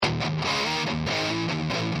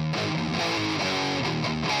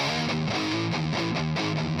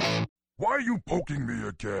are you poking me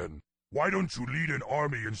again? Why don't you lead an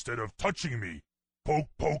army instead of touching me? Poke,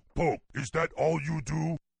 poke, poke. Is that all you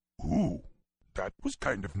do? Ooh, that was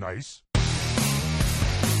kind of nice.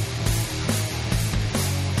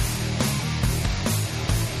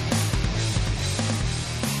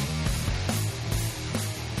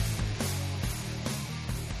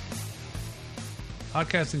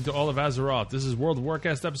 Podcasting to all of Azeroth. This is World of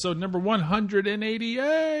Warcast episode number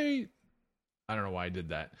 188. I don't know why I did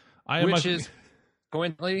that. Which is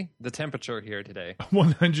coincidentally the temperature here today.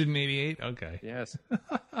 188? Okay. Yes.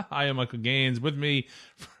 I am Michael Gaines. With me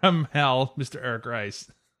from Hell, Mr. Eric Rice.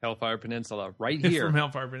 Hellfire Peninsula, right here. From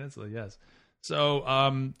Hellfire Peninsula, yes.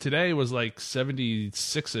 So today was like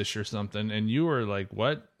 76-ish or something, and you were like,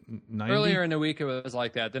 what? 90? Earlier in the week it was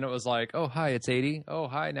like that. Then it was like, oh, hi, it's 80. Oh,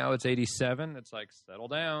 hi, now it's 87. It's like, settle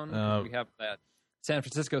down. We have that San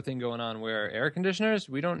Francisco thing going on where air conditioners,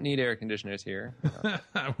 we don't need air conditioners here.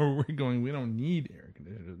 Where we're going, we don't need air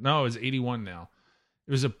conditioners. No, it's 81 now.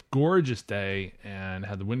 It was a gorgeous day and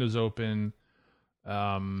had the windows open.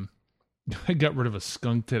 I got rid of a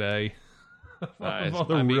skunk today. Nice. Of all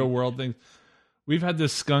the real world things. We've had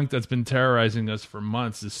this skunk that's been terrorizing us for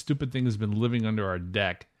months. This stupid thing has been living under our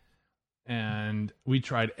deck. And we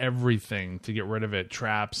tried everything to get rid of it,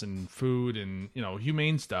 traps and food and,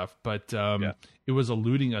 humane stuff. But it was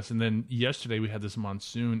eluding us. And then yesterday we had this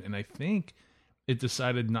monsoon, and I think it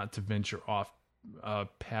decided not to venture off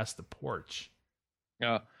past the porch.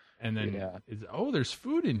 And then, there's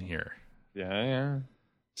food in here. Yeah.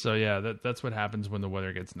 So, that's what happens when the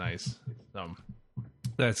weather gets nice.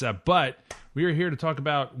 That's that. But we are here to talk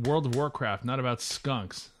about World of Warcraft, not about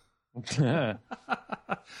skunks.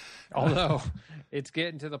 Although it's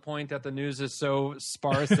getting to the point that the news is so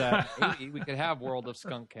sparse that maybe we could have World of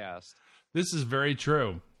Skunkcast. This is very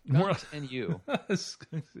true. Skunks and you. That's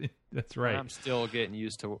right. I'm still getting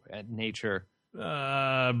used to nature.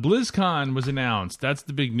 BlizzCon was announced. That's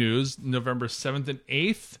the big news. November 7th and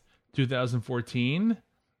 8th, 2014.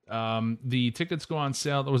 The tickets go on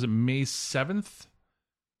sale. Was it May 7th?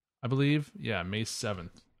 I believe. Yeah, May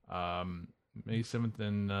 7th. May 7th,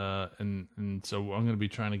 and so I'm going to be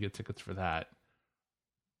trying to get tickets for that.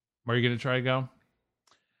 Are you going to try to go?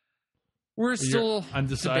 We're still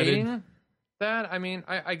undecided. Debating that. I mean,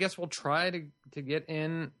 I guess we'll try to get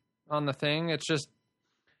in on the thing. It's just,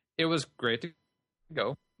 it was great to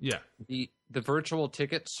go. Yeah. The virtual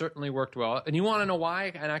ticket certainly worked well. And you want to know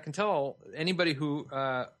why? And I can tell anybody who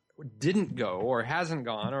didn't go or hasn't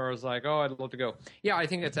gone or was like, oh, I'd love to go. Yeah, I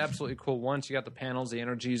think it's absolutely cool. Once you got the panels, the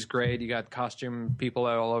energy is great. You got costume people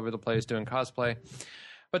all over the place doing cosplay.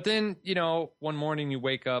 But then, one morning you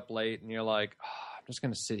wake up late and you're like, oh, I'm just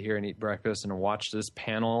going to sit here and eat breakfast and watch this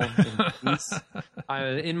panel in peace.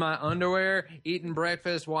 I'm in my underwear, eating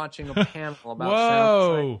breakfast, watching a panel about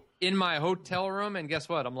sound in my hotel room. And guess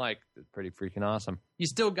what? I'm like, it's pretty freaking awesome. You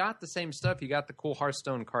still got the same stuff. You got the cool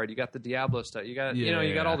Hearthstone card. You got the Diablo stuff. You got,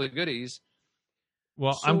 you got all the goodies.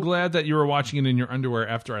 Well, so, I'm glad that you were watching it in your underwear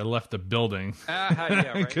after I left the building.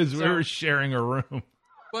 Yeah, right. Because we were sharing a room.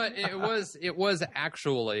 But it was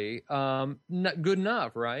actually good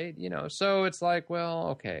enough, right? So it's like, well,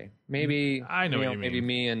 okay, maybe I know what you mean. Maybe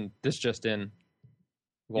me and this just in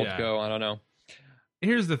won't go. I don't know.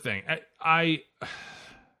 Here's the thing,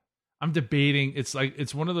 I'm debating. It's like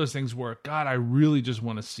it's one of those things where, God, I really just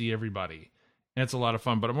want to see everybody, and it's a lot of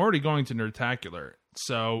fun. But I'm already going to Nerdtacular,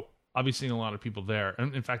 so I'll be seeing a lot of people there.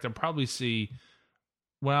 And in fact, I'll probably see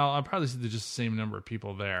just the same number of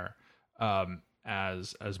people there.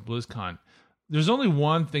 As BlizzCon. There's only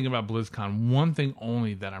one thing about BlizzCon, one thing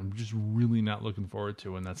only that I'm just really not looking forward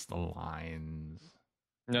to, and that's the lines.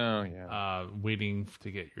 No, yeah. Waiting to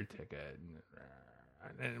get your ticket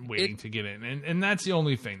and waiting to get in. And that's the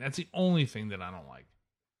only thing. That's the only thing that I don't like.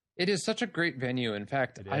 It is such a great venue. In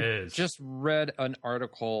fact, I just read an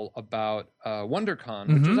article about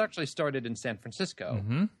WonderCon, which was actually started in San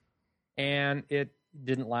Francisco. And it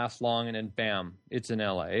didn't last long, and then bam, it's in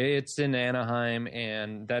LA. It's in Anaheim,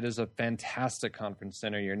 and that is a fantastic conference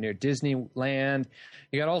center. You're near Disneyland.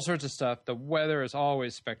 You got all sorts of stuff. The weather is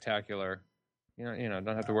always spectacular. Don't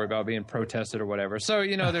have to worry about being protested or whatever. So,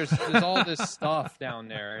 there's all this stuff down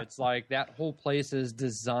there. It's like that whole place is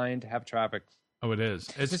designed to have traffic. Oh, it is.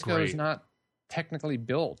 It's Cisco great. is not technically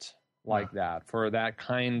built like that for that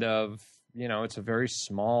kind of, it's a very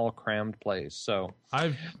small, crammed place. So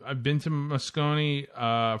I've been to Moscone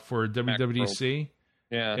for WWDC.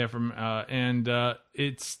 Yeah.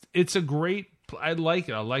 It's a great. I like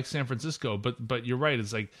it. I like San Francisco, but you're right.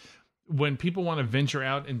 It's like when people want to venture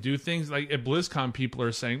out and do things like at BlizzCon, people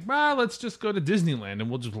are saying, "Well, let's just go to Disneyland and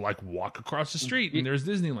we'll just like walk across the street and there's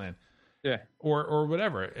Disneyland." Yeah. or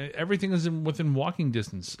whatever. Everything is within walking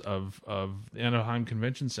distance of the Anaheim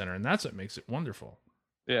Convention Center, and that's what makes it wonderful.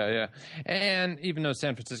 Yeah. And even though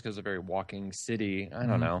San Francisco is a very walking city, I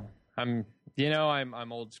don't know.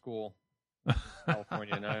 I'm old school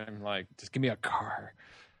California, and I'm like, just give me a car.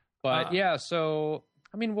 But so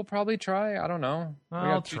I mean, we'll probably try. I don't know.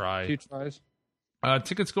 I'll try. Two tries.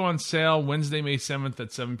 Tickets go on sale Wednesday, May 7th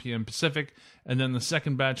at 7 p.m. Pacific, and then the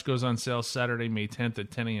second batch goes on sale Saturday, May 10th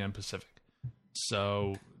at 10 a.m. Pacific.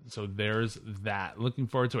 So there's that. Looking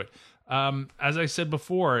forward to it. As I said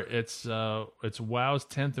before, it's WoW's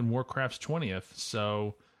 10th and Warcraft's 20th.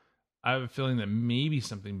 So I have a feeling that maybe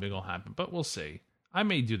something big will happen, but we'll see. I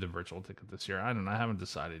may do the virtual ticket this year. I don't know. I haven't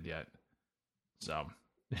decided yet. So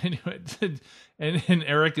anyway, and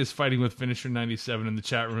Eric is fighting with Finisher 97 in the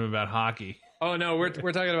chat room about hockey. Oh no, we're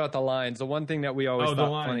talking about the lines. The one thing that we always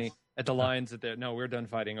thought funny at the lines that we're done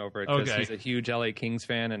fighting over it because he's a huge LA Kings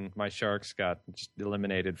fan and my Sharks got just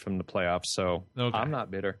eliminated from the playoffs. So I'm not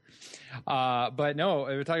bitter. But no,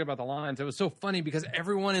 we were talking about the lines. It was so funny because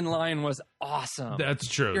everyone in line was awesome. That's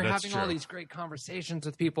true. You're having all these great conversations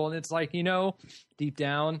with people, and it's like, deep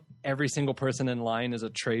down, every single person in line is a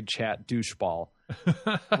trade chat doucheball.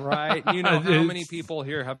 Right? How many people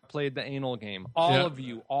here have played the anal game? All of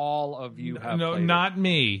you have no, played not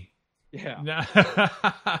me. Yeah.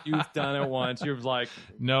 You've done it once. You're like,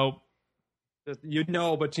 nope. But you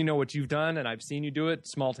know what you've done, and I've seen you do it.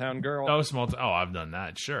 Small town girl. I've done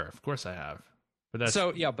that. Sure, of course I have. But that's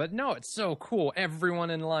but no, it's so cool. Everyone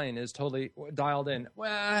in line is totally dialed in.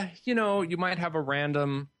 Well, you might have a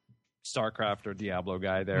random StarCraft or Diablo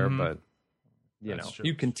guy there, but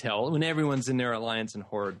you can tell when everyone's in their Alliance and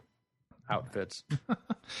Horde outfits.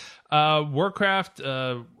 Warcraft,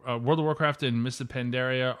 World of Warcraft and Mists of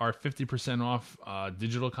Pandaria are 50% off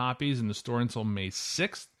digital copies in the store until May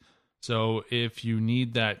 6th. So if you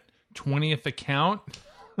need that 20th account,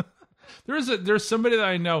 there's somebody that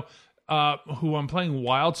I know who I'm playing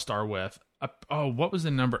WildStar with. What was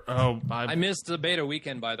the number? I missed the beta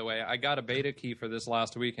weekend, by the way. I got a beta key for this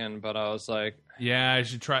last weekend, but I was like, yeah, I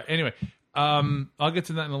should try. Anyway, I'll get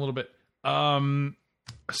to that in a little bit.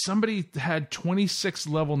 Somebody had 26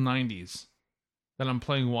 level 90s that I'm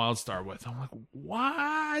playing WildStar with. I'm like,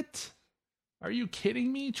 what? Are you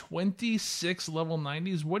kidding me? 26 level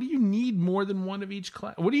 90s? What do you need more than one of each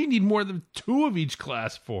class? What do you need more than two of each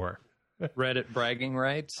class for? Reddit bragging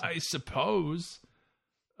rights? I suppose.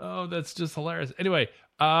 Oh, that's just hilarious. Anyway,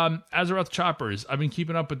 Azeroth Choppers. I've been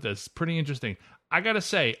keeping up with this. Pretty interesting. I gotta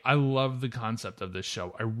say, I love the concept of this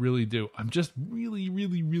show. I really do. I'm just really,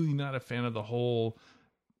 really, really not a fan of the whole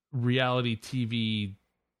reality TV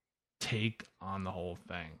take on the whole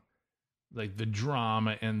thing. Like the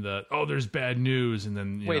drama and there's bad news, and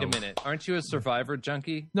then wait a minute, aren't you a Survivor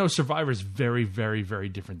junkie? No, Survivor's very, very, very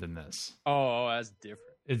different than this. Oh, that's different.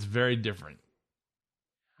 It's very different.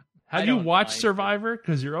 Have you watched Survivor?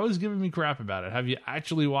 Because you're always giving me crap about it. Have you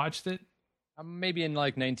actually watched it? Maybe in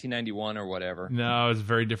like 1991 or whatever. No, it's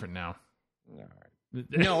very different now. All right.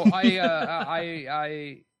 No,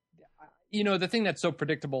 I the thing that's so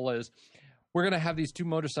predictable is we're going to have these two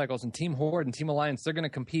motorcycles, and Team Horde and Team Alliance, they're going to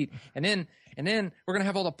compete. And then we're going to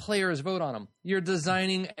have all the players vote on them. You're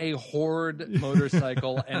designing a Horde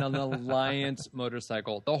motorcycle and an Alliance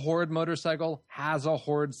motorcycle. The Horde motorcycle has a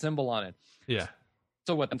Horde symbol on it. Yeah.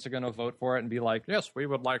 So what, they're going to vote for it and be like, yes, we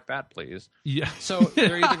would like that, please. Yeah. So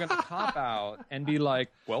they're either going to cop out and be like,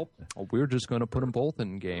 well, we're just going to put them both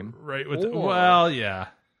in game. Right. Yeah.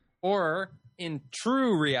 Or in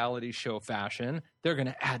true reality show fashion, they're going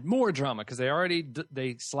to add more drama because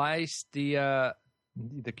they sliced the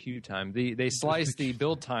queue time. They sliced the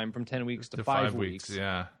build time from 10 weeks to 5 weeks.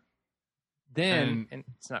 Yeah. Then, and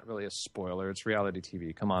it's not really a spoiler, it's reality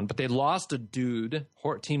TV, come on. But they lost a dude.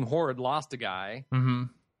 Team Horde lost a guy. Mm-hmm.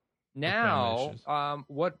 Now,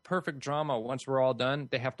 what perfect drama, once we're all done,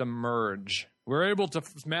 they have to merge. We're able to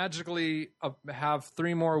magically have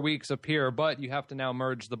 3 more weeks appear, but you have to now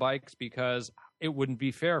merge the bikes because it wouldn't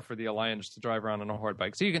be fair for the Alliance to drive around on a Horde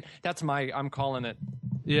bike. So I'm calling it.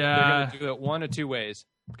 Yeah. They're going to do it one of two ways.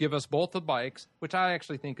 Give us both the bikes, which I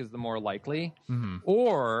actually think is the more likely,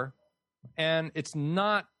 or... and it's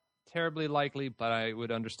not terribly likely, but I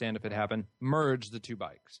would understand if it happened, merge the two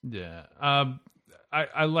bikes. Yeah.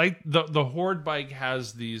 I like the Horde bike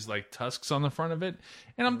has these like tusks on the front of it.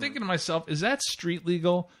 And I'm thinking to myself, is that street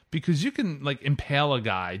legal? Because you can like impale a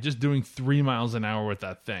guy just doing 3 miles an hour with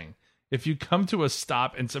that thing. If you come to a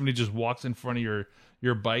stop and somebody just walks in front of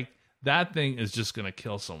your bike, that thing is just going to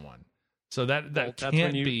kill someone. So that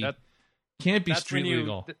can't be street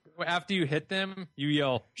legal. After you hit them, you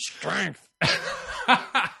yell, strength.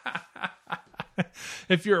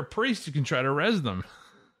 If you're a priest, you can try to res them.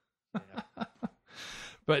 Yeah.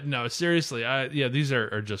 But no, seriously, these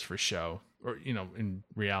are just for show. Or, in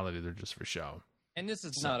reality, they're just for show. And this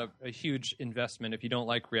is not a huge investment if you don't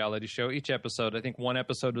like reality show. Each episode, I think one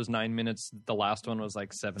episode was 9 minutes. The last one was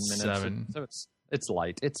like 7 minutes. So it's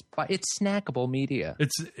light. It's snackable media.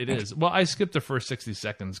 It is. Well, I skipped the first 60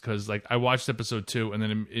 seconds because I watched episode 2 and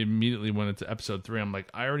then immediately went into episode 3. I'm like,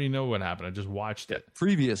 I already know what happened. I just watched it.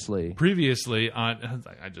 Previously on,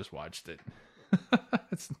 I just watched it.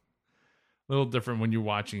 It's a little different when you're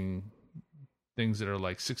watching things that are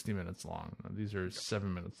like 60 minutes long. These are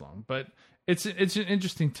 7 minutes long, but it's an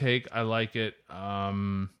interesting take. I like it.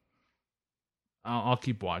 I'll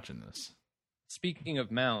keep watching this. Speaking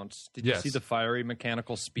of mounts, did you see the fiery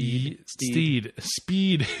mechanical steed?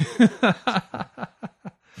 Speed.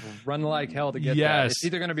 Run like hell to get that. It's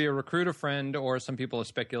either going to be a recruit a friend or some people are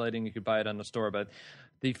speculating you could buy it on the store, but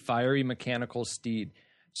the fiery mechanical steed.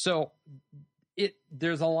 So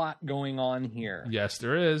there's a lot going on here. Yes,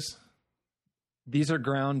 there is. These are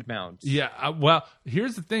ground mounts. Yeah. Well,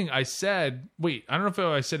 here's the thing. I said, I don't know if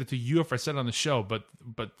I said it to you or if I said it on the show, but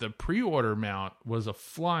the pre-order mount was a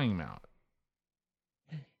flying mount.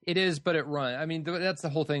 It is, but it runs. I mean, that's the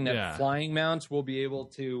whole thing, that flying mounts will be able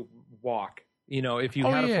to walk. If you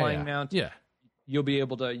had a flying mount, you'll be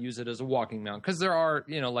able to use it as a walking mount. Because there are,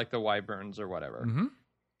 like the Wyverns or whatever. Mm-hmm.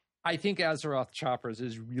 I think Azeroth Choppers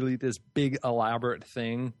is really this big, elaborate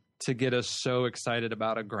thing to get us so excited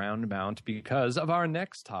about a ground mount because of our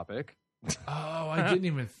next topic. Oh, I didn't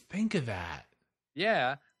even think of that.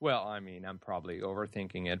 Yeah. Well, I mean, I'm probably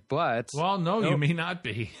overthinking it, but... Well, no, you may not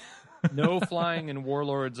be. No flying in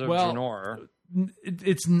Warlords of Draenor.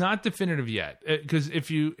 It's not definitive yet, because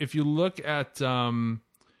if you look at the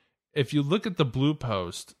blue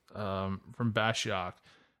post from Bashiok,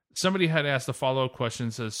 somebody had asked a follow-up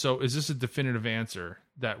question. Says, so is this a definitive answer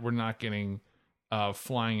that we're not getting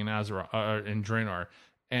flying in Azeroth in Draenor?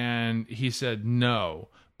 And he said no,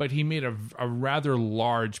 but he made a rather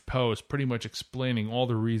large post, pretty much explaining all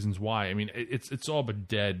the reasons why. I mean, it's all but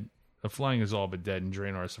dead. The flying is all but dead in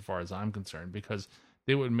Draenor, so far as I'm concerned, because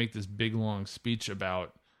they would make this big long speech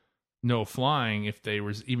about no flying if there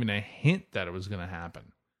was even a hint that it was going to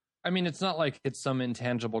happen. I mean, it's not like it's some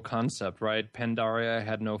intangible concept, right? Pandaria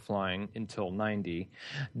had no flying until 90.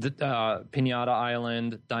 Pinata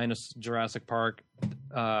Island, Jurassic Park,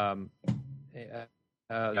 Thunder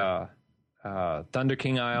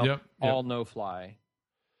King Isle, all no fly.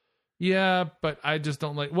 Yeah, but I just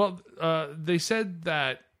don't like... Well, they said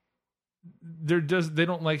that they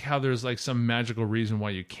don't like how there's like some magical reason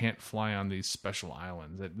why you can't fly on these special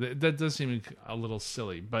islands. That does seem a little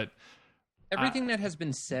silly, but everything that has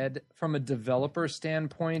been said from a developer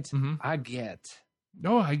standpoint, I get.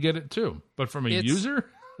 No, I get it too, but from a user,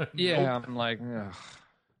 yeah, I'm like, ugh.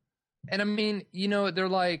 And I mean, they're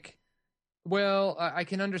like, well, I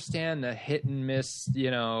can understand the hit and miss,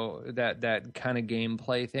 that kind of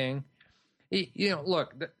gameplay thing.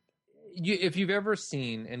 Look. If you've ever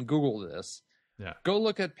seen and Googled this, go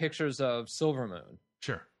look at pictures of Silvermoon.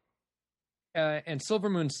 Sure. And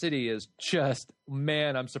Silvermoon City is just,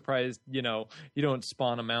 man, I'm surprised, you don't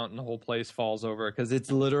spawn a mount and the whole place falls over, because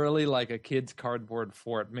it's literally like a kid's cardboard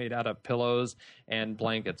fort made out of pillows and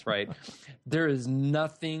blankets, right? There is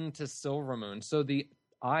nothing to Silvermoon. So the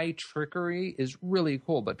eye trickery is really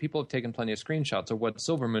cool, but people have taken plenty of screenshots of what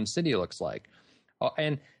Silvermoon City looks like.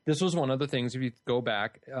 And this was one of the things, if you go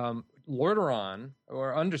back, Lordaeron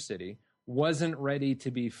or Undercity wasn't ready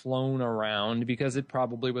to be flown around because it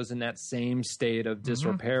probably was in that same state of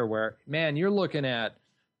disrepair where, man, you're looking at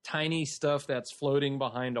tiny stuff that's floating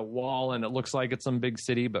behind a wall and it looks like it's some big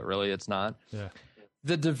city, but really it's not. Yeah.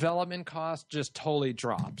 The development cost just totally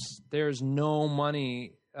drops. There's no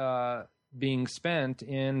money being spent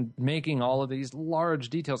in making all of these large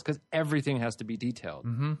details because everything has to be detailed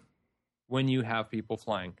when you have people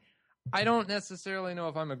flying. I don't necessarily know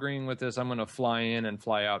if I'm agreeing with this. I'm going to fly in and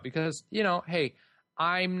fly out because, hey,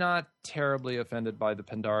 I'm not terribly offended by the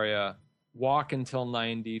Pandaria walk until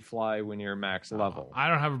 90, fly when you're max level. I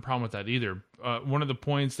don't have a problem with that either. One of the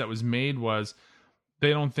points that was made was they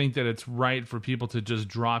don't think that it's right for people to just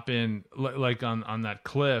drop in, like on that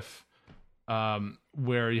cliff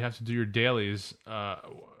where you have to do your dailies.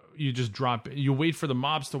 You just drop, you wait for the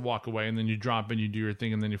mobs to walk away, and then you drop in, you do your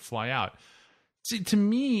thing, and then you fly out. See, to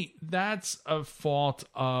me, that's a fault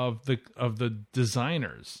of the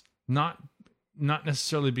designers, not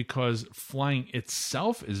necessarily because flying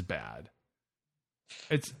itself is bad.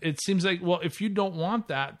 it seems like, well, if you don't want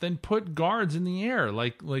that, then put guards in the air,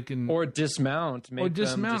 or dismount, or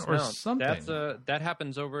dismount or something. That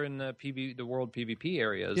happens over in the world PvP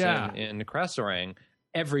areas. Yeah. In Cresserang,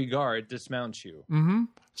 every guard dismounts you. Mm-hmm.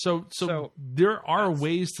 So there are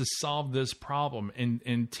ways to solve this problem,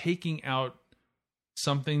 and taking out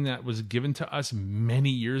something that was given to us many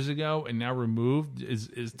years ago and now removed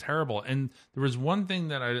is terrible. And there was one thing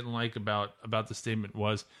that I didn't like about the statement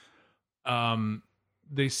was,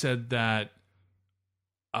 they said that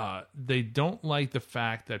they don't like the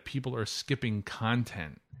fact that people are skipping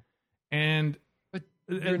content. And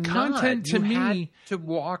content to me, had to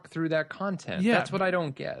walk through that content. Yeah, that's what I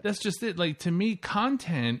don't get. That's just it. Like, to me,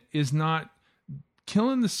 content is not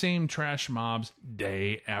killing the same trash mobs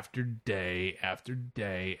day after day after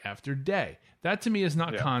day after day. That to me is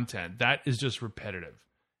not content. That is just repetitive.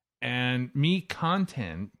 And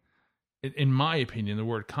content, in my opinion, the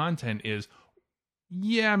word content is,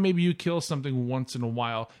 yeah, maybe you kill something once in a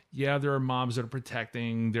while. Yeah, there are mobs that are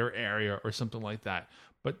protecting their area or something like that.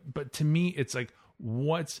 But to me, it's like,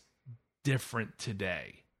 what's different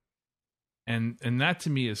today? And that to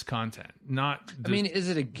me is content. Is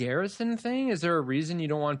it a garrison thing? Is there a reason you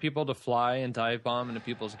don't want people to fly and dive bomb into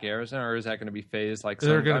people's garrison, or is that going to be phased?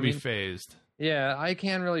 They're going to be phased. Yeah, I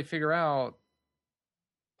can't really figure out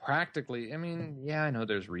practically. I mean, yeah, I know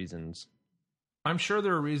there's reasons. I'm sure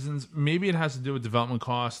there are reasons. Maybe it has to do with development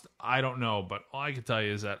cost. I don't know, but all I can tell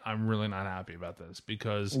you is that I'm really not happy about this,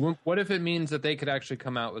 because what if it means that they could actually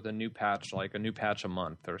come out with a new patch, like a new patch a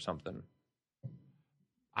month or something?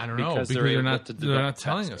 I don't know, because they're not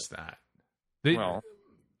telling us that.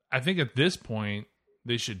 I think at this point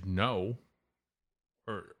they should know,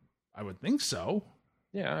 or I would think so.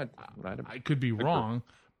 Yeah, I could be wrong,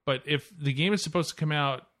 but if the game is supposed to come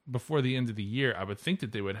out before the end of the year, I would think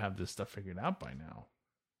that they would have this stuff figured out by now.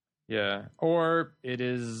 Yeah, or it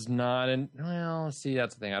is not. See,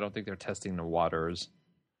 that's the thing. I don't think they're testing the waters.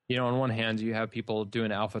 On one hand, you have people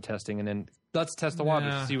doing alpha testing, and then let's test the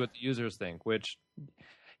waters to see what the users think, which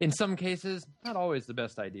in some cases, not always the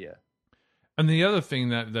best idea. And the other thing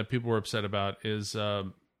that people were upset about is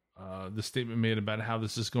the statement made about how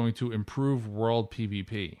this is going to improve world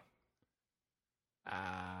PvP.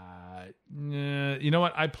 You know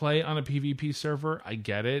what? I play on a PvP server. I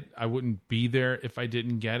get it. I wouldn't be there if I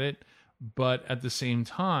didn't get it. But at the same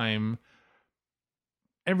time,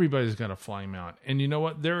 everybody's got a flying mount. And you know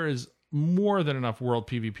what? There is more than enough world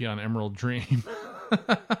PvP on Emerald Dream.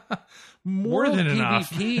 More world than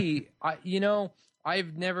enough. PvP,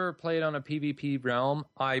 I've never played on a PvP realm.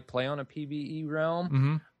 I play on a PvE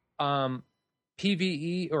realm. Mm-hmm.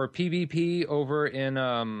 PvE or PvP over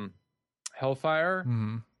in Hellfire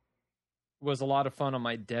was a lot of fun on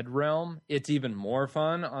my dead realm. It's even more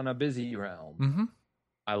fun on a busy realm. Mm-hmm.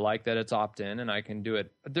 I like that it's opt-in and I can do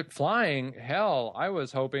it. Flying, hell, I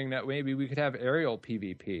was hoping that maybe we could have aerial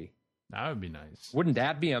PvP. That would be nice. Wouldn't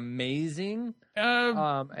that be amazing?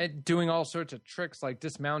 Doing all sorts of tricks like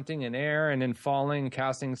dismounting in air and then falling,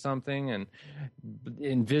 casting something, and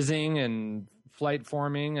invising and flight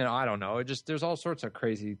forming, and I don't know. There's all sorts of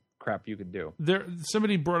crazy crap you could do.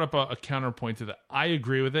 Somebody brought up a counterpoint to that. I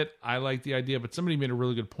agree with it. I like the idea, but somebody made a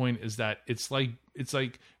really good point. Is that it's like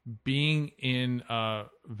being in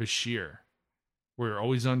Vashir, where you're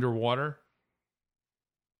always underwater,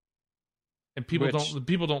 and people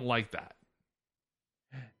don't like that.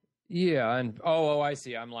 Yeah, and I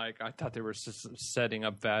see. I thought they were setting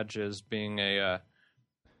up Vag as being an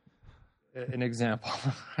example.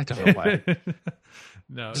 I don't know why.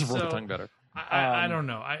 No, just roll the tongue better. I don't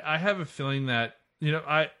know. I have a feeling that you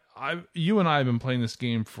and I have been playing this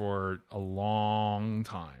game for a long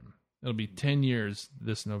time. It'll be 10 years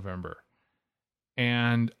this November,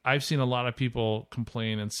 and I've seen a lot of people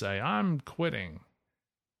complain and say, "I'm quitting."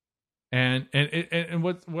 And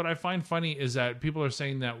what I find funny is that people are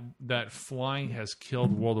saying that flying has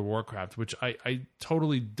killed World of Warcraft, which I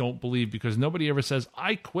totally don't believe, because nobody ever says,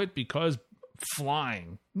 I quit because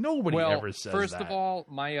flying. Nobody ever says that. First of all,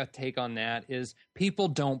 my take on that is people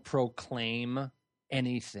don't proclaim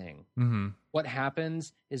anything. Mm-hmm. What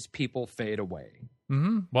happens is people fade away.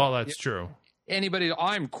 Mm-hmm. Well, that's true. Anybody,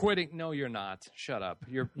 I'm quitting. No, you're not. Shut up.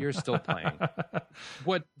 You're still playing.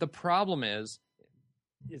 What the problem is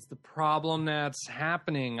the problem that's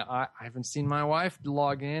happening. I haven't seen my wife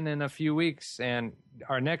log in a few weeks, and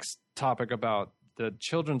our next topic about the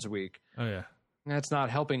Children's Week. Oh yeah, that's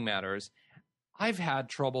not helping matters. I've had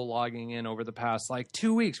trouble logging in over the past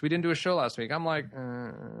 2 weeks. We didn't do a show last week. I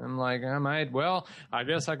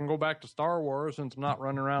guess I can go back to Star Wars since I'm not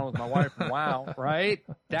running around with my wife and WoW, right?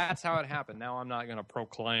 That's how it happened. Now I'm not going to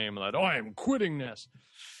proclaim that I am quitting this.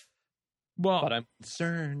 Well, but I'm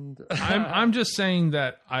concerned. I'm just saying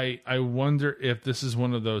that I wonder if this is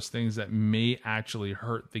one of those things that may actually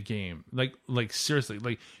hurt the game. Like seriously,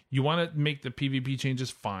 like you want to make the PvP changes,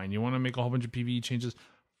 fine. You want to make a whole bunch of PvE changes,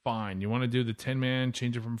 fine. You want to do the 10-man,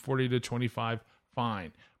 change it from 40 to 25,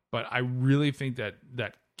 fine. But I really think that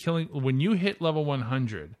killing, when you hit level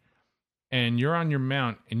 100 and you're on your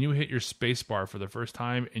mount and you hit your space bar for the first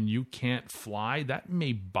time and you can't fly, that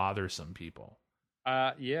may bother some people.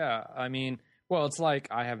 Yeah. I mean, well, it's like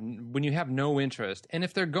when you have no interest, and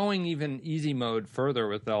if they're going even easy mode further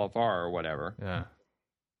with LFR or whatever, yeah,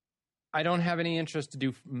 I don't have any interest to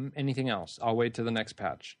do anything else. I'll wait till the next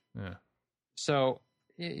patch. Yeah. So,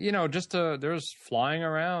 there's flying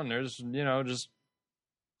around. There's, just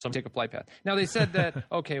some take a flight path. Now they said that,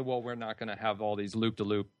 okay, well, we're not going to have all these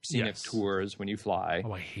loop-to-loop scenic tours when you fly.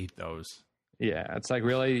 Oh, I hate those. Yeah, it's like,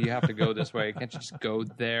 really, you have to go this way. Can't you just go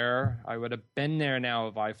there? I would have been there now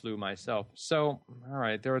if I flew myself. So, all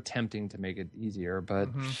right, they're attempting to make it easier, but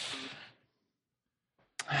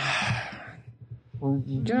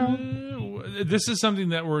this is something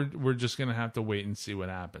that we're just gonna have to wait and see what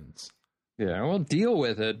happens. Yeah, we'll deal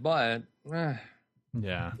with it, but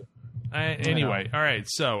yeah. Anyway, all right.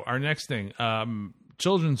 So our next thing,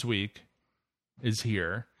 Children's Week is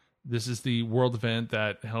here. This is the world event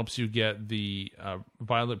that helps you get the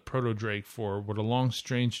Violet Proto Drake for what a long,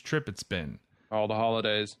 strange trip it's been. All the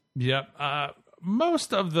holidays. Yep.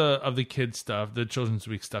 Most of the kids stuff, the Children's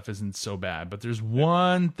Week stuff, isn't so bad, but there's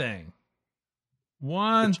one thing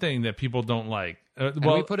that people don't like.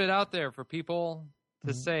 Well, we put it out there for people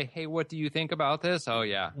to say, "Hey, what do you think about this?" Oh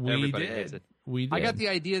yeah, everybody hates it. We did. I got the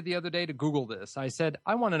idea the other day to Google this. I said,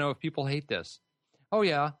 "I want to know if people hate this." Oh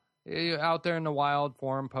yeah. Out there in the wild,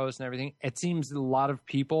 forum posts and everything, it seems a lot of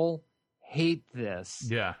people hate this.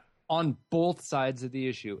 Yeah. On both sides of the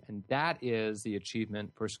issue. And that is the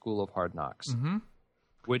achievement for School of Hard Knocks,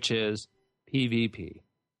 which is PvP.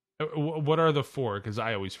 What are the four? Because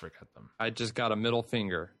I always forget them. I just got a middle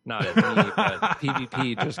finger. Not at me, but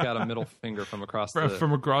PvP just got a middle finger from across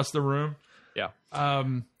the room. Yeah.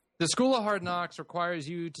 The School of Hard Knocks requires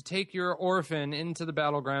you to take your orphan into the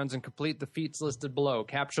battlegrounds and complete the feats listed below.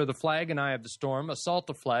 Capture the flag in Eye of the Storm, assault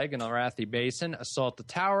the flag in Arathi Basin, assault the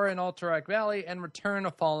tower in Alterac Valley, and return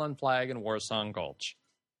a fallen flag in Warsong Gulch.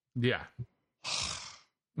 Yeah.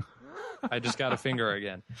 I just got a finger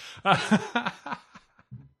again.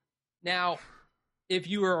 Now, if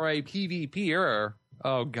you are a PvPer,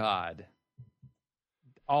 oh God,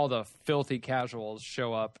 all the filthy casuals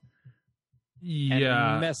show up.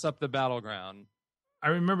 Yeah, and mess up the battleground. I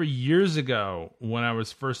remember years ago when I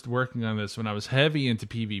was first working on this, when I was heavy into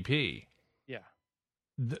PvP. Yeah,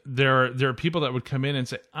 there are people that would come in and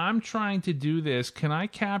say, "I'm trying to do this. Can I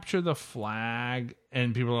capture the flag?"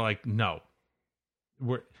 And people are like, "No."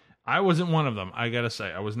 I wasn't one of them. I gotta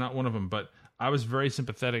say, I was not one of them. But I was very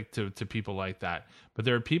sympathetic to people like that. But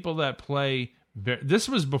there are people that play. This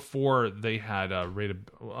was before they had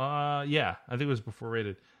rated. Yeah, I think it was before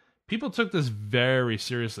rated. People took this very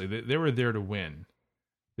seriously. They were there to win.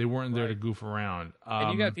 They weren't there to goof around.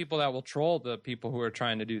 And you got people that will troll the people who are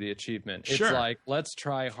trying to do the achievement. It's like, let's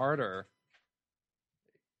try harder.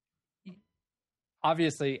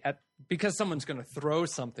 Obviously, because someone's going to throw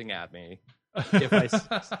something at me if I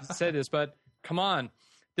say this, but come on.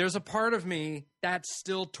 There's a part of me that's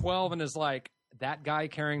still 12 and is like, that guy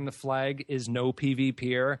carrying the flag is no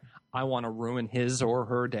PvPer. I want to ruin his or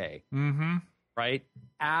her day. Mm-hmm. Right?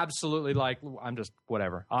 Absolutely. Like, I'm just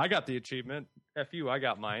whatever. I got the achievement. F you, I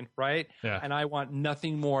got mine. Right? Yeah. And I want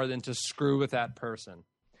nothing more than to screw with that person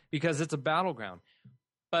because it's a battleground.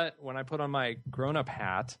 But when I put on my grown-up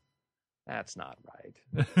hat, that's not right.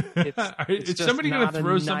 Is somebody going to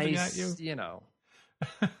throw something at you? You know.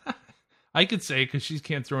 I could say because she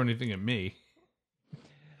can't throw anything at me.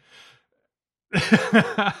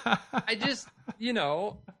 I just,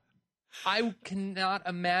 I cannot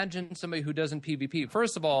imagine somebody who doesn't PvP.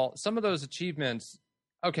 First of all, some of those achievements,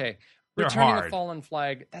 okay, returning a fallen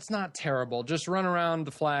flag, that's not terrible. Just run around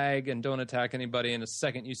the flag and don't attack anybody. And the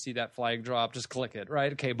second you see that flag drop, just click it,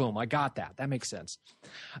 right? Okay, boom, I got that. That makes sense.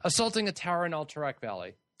 Assaulting a tower in Alterac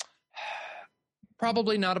Valley.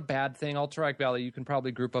 Probably not a bad thing. Alterac Valley, you can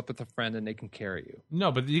probably group up with a friend and they can carry you.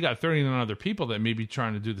 No, but you got 39 other people that may be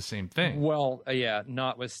trying to do the same thing. Well, yeah,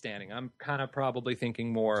 notwithstanding. I'm kind of probably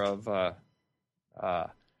thinking more of,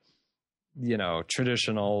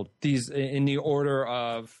 traditional, these in the order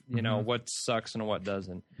of, what sucks and what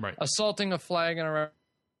doesn't. Right. Assaulting a flag in a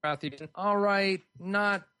Arathi, all right,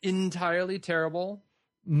 not entirely terrible.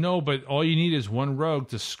 No, but all you need is one rogue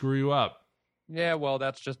to screw you up. Yeah, well,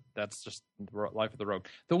 that's just life of the rogue.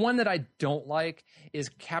 The one that I don't like is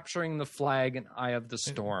capturing the flag in Eye of the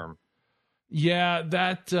Storm. Yeah,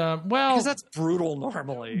 that because that's brutal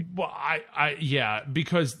normally. Well, yeah,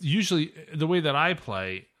 because usually the way that I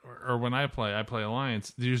play, or when I play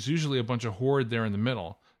Alliance, there's usually a bunch of horde there in the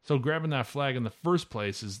middle. So grabbing that flag in the first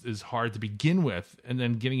place is hard to begin with, and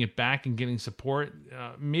then getting it back and getting support.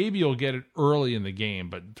 Maybe you'll get it early in the game,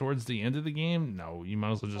 but towards the end of the game, no, you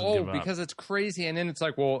might as well just give up. Because it's crazy, and then it's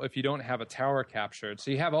like, well, if you don't have a tower captured,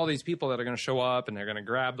 so you have all these people that are going to show up, and they're going to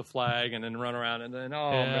grab the flag and then run around, and then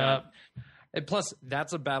man. And plus,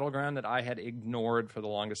 that's a battleground that I had ignored for the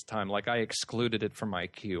longest time. Like, I excluded it from my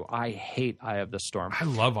queue. I hate Eye of the Storm. I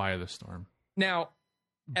love Eye of the Storm. Now,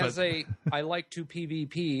 I like to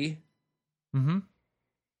PvP. Mm-hmm.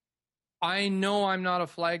 I know I'm not a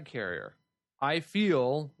flag carrier. I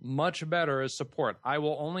feel much better as support. I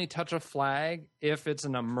will only touch a flag if it's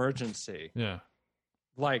an emergency. Yeah.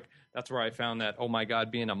 Like, that's where I found that, oh my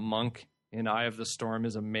God, being a monk in Eye of the Storm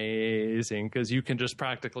is amazing because you can just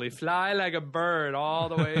practically fly like a bird all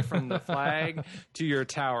the way from the flag to your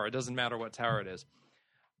tower. It doesn't matter what tower it is.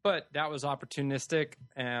 But that was opportunistic,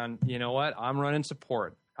 and you know what? I'm running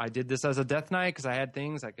support. I did this as a Death Knight because I had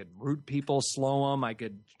things. I could root people, slow them, I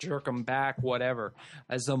could jerk them back, whatever.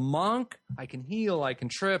 As a monk, I can heal, I can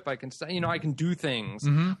trip, I can do things.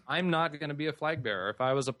 Mm-hmm. I'm not going to be a flag bearer. If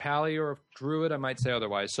I was a pally or a druid, I might say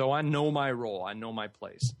otherwise. So I know my role. I know my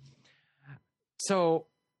place. So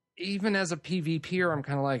even as a PvPer, I'm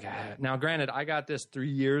kind of like, now granted, I got this 3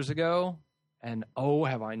 years ago, and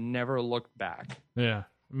have I never looked back. Yeah.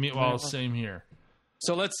 Well, same here.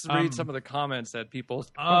 So let's read some of the comments that people...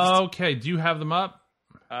 Okay, do you have them up?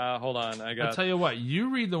 Hold on, I'll tell you what, you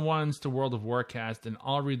read the ones to World of Warcast, and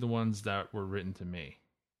I'll read the ones that were written to me.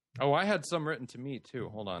 Oh, I had some written to me, too.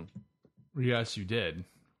 Hold on. Yes, you did.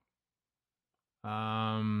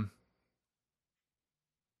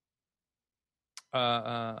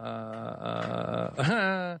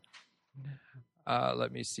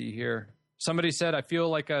 Let me see here. Somebody said, I feel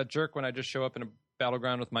like a jerk when I just show up in a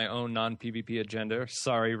battleground with my own non-PvP agenda.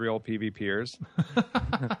 Sorry, real PvPers.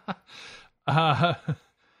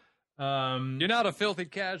 You're not a filthy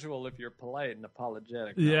casual if you're polite and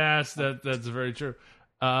apologetic. No. Yes, that's very true.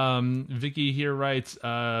 Vicky here writes,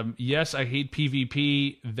 yes, I hate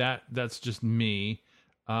PvP. That's just me.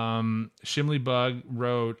 Shimley Bug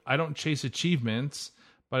wrote, I don't chase achievements,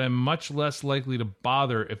 but I'm much less likely to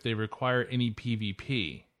bother if they require any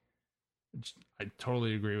PvP. I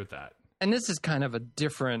totally agree with that. And this is kind of a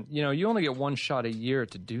different, you only get one shot a year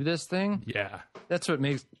to do this thing. Yeah. That's what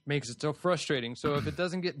makes it so frustrating. So if it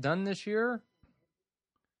doesn't get done this year.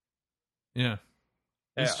 Yeah.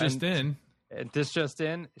 It's just in. This just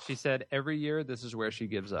in. She said every year this is where she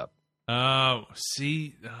gives up. Oh,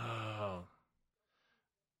 see. Oh.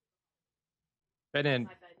 And then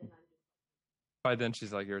by then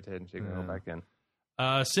she's like irritated and she can go back in.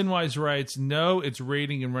 Sinwise writes, no, it's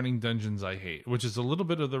raiding and running dungeons I hate, which is a little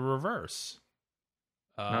bit of the reverse.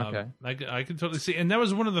 Okay. I can totally see. And that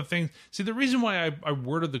was one of the things. See, the reason why I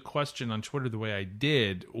worded the question on Twitter the way I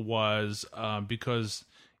did was because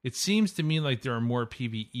it seems to me like there are more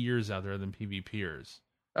PvEers out there than PvPers.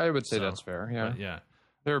 I would say that's fair, yeah. Yeah.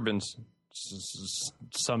 There have been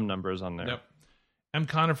some numbers on there. Yep. M.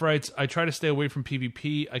 Conniff writes, I try to stay away from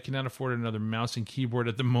PvP. I cannot afford another mouse and keyboard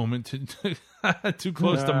at the moment. Too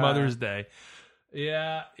close to Mother's Day.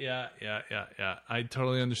 Yeah. I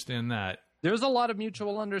totally understand that. There's a lot of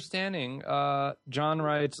mutual understanding. John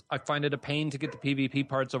writes, I find it a pain to get the PvP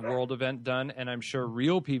parts of World Event done, and I'm sure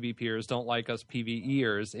real PvPers don't like us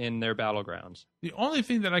PvEers in thetheir battlegrounds. The only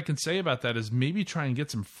thing that I can say about that is maybe try and get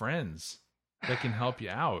some friends that can help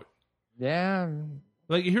you out. Yeah.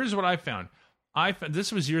 Like, here's what I found.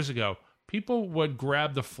 This was years ago. People would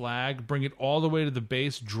grab the flag, bring it all the way to the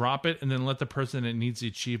base, drop it, and then let the person that needs the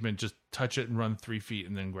achievement just touch it and run 3 feet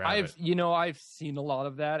and then grab it. I've seen a lot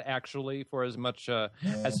of that actually. For as much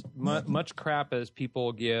much crap as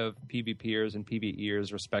people give PvPers and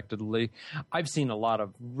PvEers respectively, I've seen a lot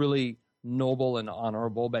of really noble and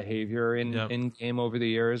honorable behavior in game over the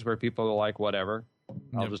years where people are like, whatever,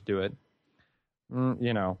 I'll just do it.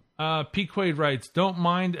 P. Quaid writes, don't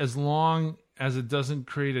mind as long as it doesn't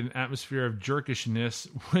create an atmosphere of jerkishness,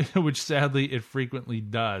 which sadly it frequently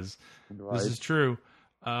does. Right. This is true.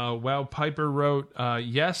 Wow Piper wrote,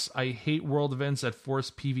 yes, I hate world events that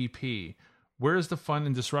force PvP. Where is the fun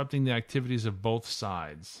in disrupting the activities of both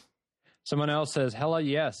sides? Someone else says, hella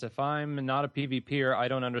yes. If I'm not a PvPer, I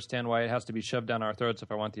don't understand why it has to be shoved down our throats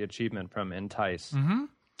if I want the achievement from Entice. Mm-hmm.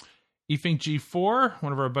 Think G4,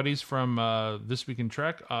 one of our buddies from This Week in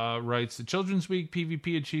Trek, writes, the Children's Week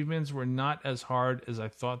PvP achievements were not as hard as I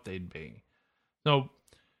thought they'd be. So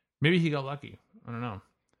maybe he got lucky. I don't know.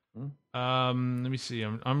 Let me see.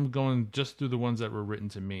 I'm going just through the ones that were written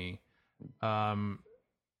to me.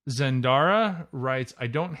 Zendara writes, I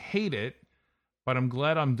don't hate it, but I'm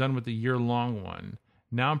glad I'm done with the year-long one.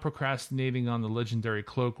 Now I'm procrastinating on the legendary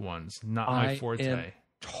cloak ones. Not my forte. Am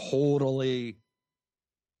totally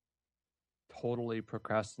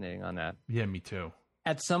procrastinating on that. Yeah, me too.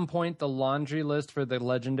 At some point, the laundry list for the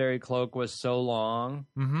legendary cloak was so long.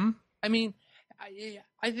 Mm-hmm. I mean,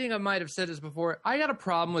 I think I might have said this before. I got a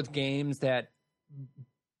problem with games that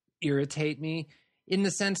irritate me in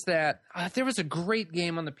the sense that there was a great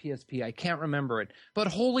game on the PSP. I can't remember it. But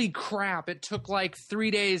holy crap, it took like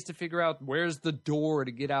 3 days to figure out where's the door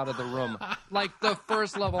to get out of the room. Like the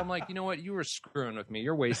first level, I'm like, you know what? You were screwing with me.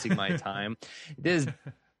 You're wasting my time. It is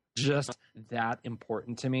just that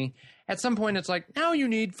important to me. At some point, it's like, now you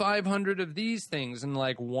need 500 of these things, and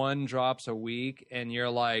like one drops a week, and you're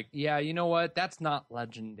like, yeah, you know what? That's not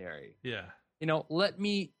legendary. Yeah. You know, let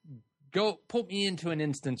me go, put me into an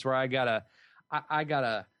instance where I got a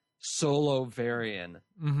solo Varian,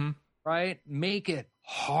 right? Make it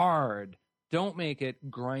hard. Don't make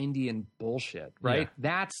it grindy and bullshit, right? Yeah.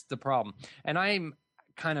 That's the problem. And I'm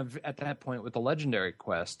kind of at that point with the legendary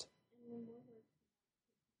quest.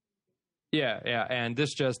 Yeah, and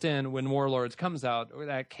this just in, when Warlords comes out,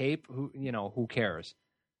 that cape, who cares?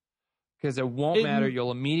 Because it won't matter.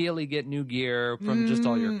 You'll immediately get new gear from just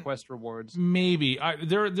all your quest rewards. Maybe.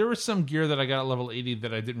 There was some gear that I got at level 80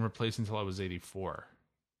 that I didn't replace until I was 84.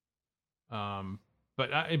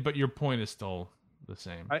 But your point is still the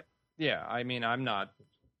same. I mean, I'm not.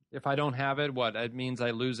 If I don't have it, it means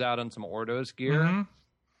I lose out on some Ordos gear. Mm-hmm.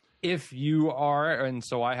 If you are, and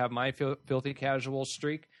so I have my filthy casual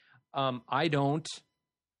streak. I don't.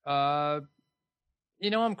 I'm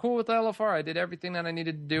cool with LFR. I did everything that I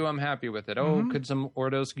needed to do. I'm happy with it. Could some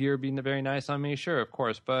Ordos gear be very nice on me? Sure, of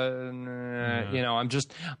course. But, I'm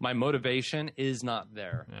just, my motivation is not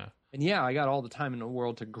there. Yeah. And yeah, I got all the time in the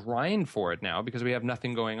world to grind for it now because we have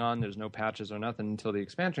nothing going on. There's no patches or nothing until the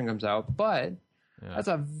expansion comes out. But that's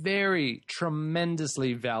a very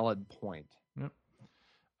tremendously valid point. Yep.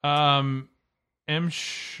 I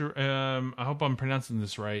hope I'm pronouncing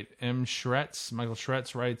this right. Michael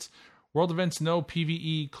Shretz writes, World events no,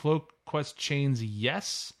 PvE cloak quest chains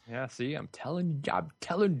yes. Yeah, see, I'm telling you.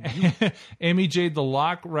 Amy Jade the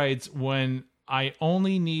Lock writes, when I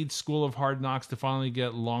only need School of Hard Knocks to finally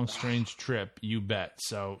get Long Strange Trip, you bet.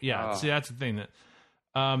 So yeah, see, that's the thing that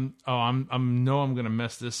I'm gonna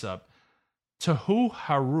mess this up. Tahu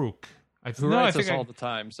Haruk. Who writes us all the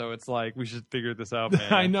time, so it's like we should figure this out,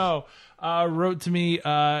 man. I know. Wrote to me,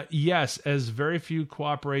 yes, as very few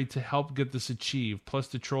cooperate to help get this achieved, plus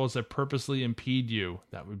the trolls that purposely impede you.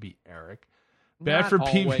 That would be Eric. Bad for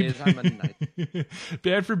PvP.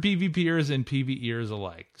 Bad for PvPers and PvEers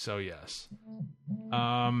alike. So yes.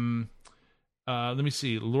 Let me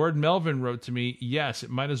see. Lord Melvin wrote to me, yes, it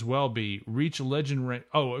might as well be reach legend rank.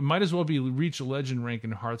 Oh, it might as well be reach legend rank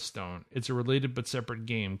in Hearthstone. It's a related but separate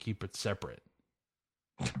game. Keep it separate.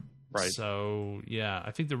 Right. So yeah,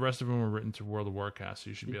 I think the rest of them were written to World of Warcraft, so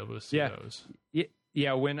you should be able to see those. Yeah.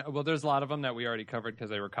 There's a lot of them that we already covered because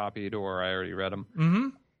they were copied or I already read them.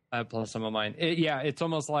 Mm-hmm. Plus some of mine. It's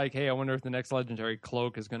almost like, hey, I wonder if the next legendary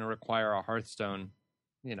cloak is going to require a Hearthstone.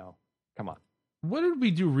 Come on. What did we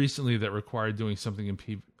do recently that required doing something in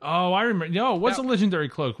PvP? Oh, I remember. No, it wasn't legendary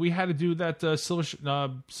cloak. We had to do that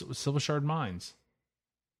Silver Shard Mines.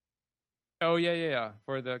 Oh yeah,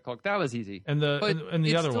 for the cloak that was easy. And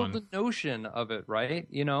the other one, the notion of it, right?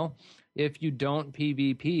 If you don't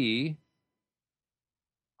PvP,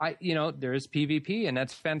 there is PvP, and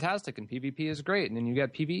that's fantastic, and PvP is great, and then you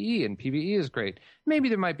got PvE, and PvE is great. Maybe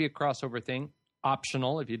there might be a crossover thing.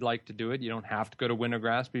 Optional if you'd like to do it. You don't have to go to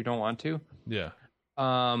Wintergrass, but you don't want to. Yeah.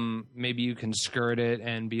 Maybe you can skirt it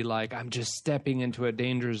and be like, I'm just stepping into a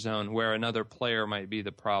danger zone where another player might be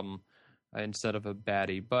the problem instead of a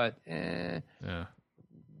baddie. But I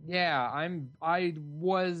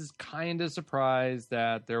was kind of surprised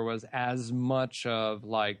that there was as much of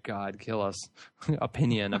like, God kill us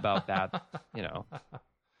opinion about that,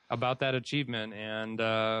 about that achievement. And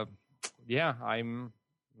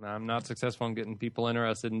I'm not successful in getting people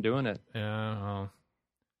interested in doing it. Yeah.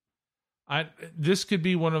 This could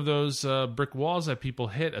be one of those brick walls that people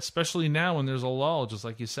hit, especially now when there's a lull, just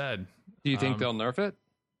like you said. Do you think they'll nerf it?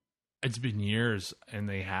 It's been years and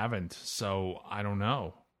they haven't, so I don't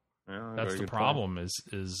know. Yeah, that's the problem. Is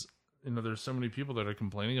there's so many people that are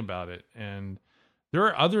complaining about it, and there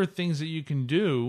are other things that you can do